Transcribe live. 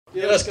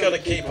You just got to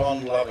keep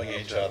on loving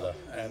each other,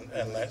 and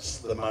that's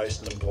the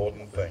most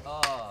important thing.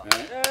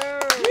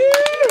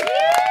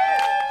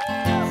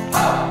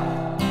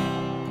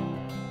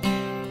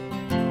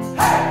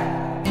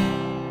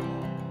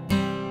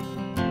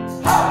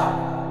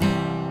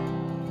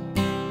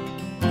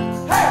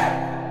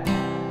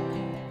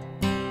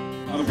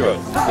 I'm good.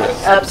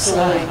 Yes.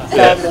 Absolutely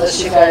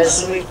fabulous, you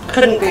guys. We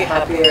couldn't be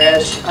happier,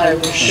 as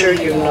I'm sure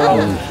you know.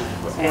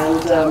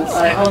 And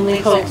I only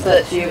hope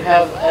that you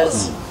have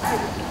as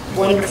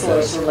wonderful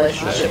a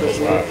relationship as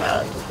we've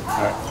had.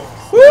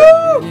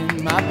 Woo!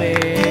 In my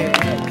bed.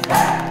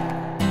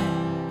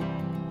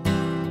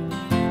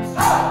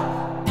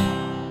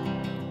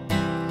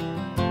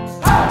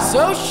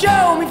 So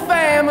show me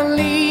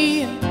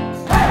family,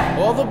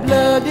 all the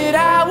blood that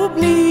I will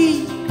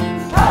bleed.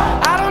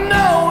 I don't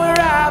know where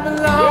I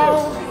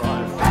belong.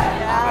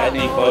 I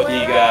think both of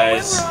you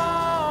guys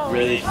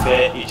really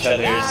fit each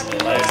other's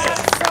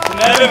lifestyle.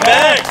 Nev and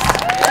Bex!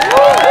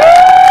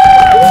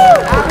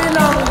 I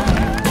belong with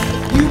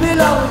you, you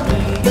belong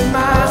with me,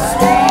 my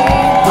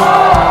sweet.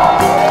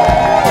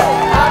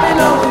 I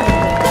belong with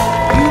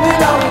you, you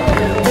belong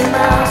with me,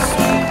 my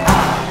sweet.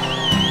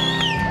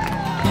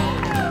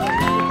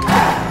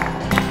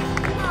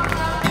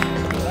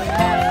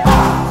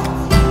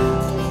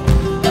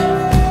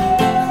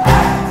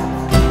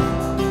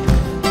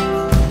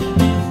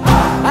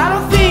 I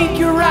don't think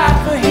you're right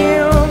for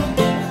him.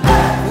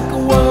 Think a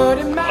word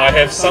in my I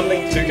have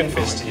something to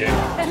confess to you.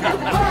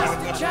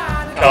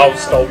 Carl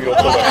stole your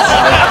bullets.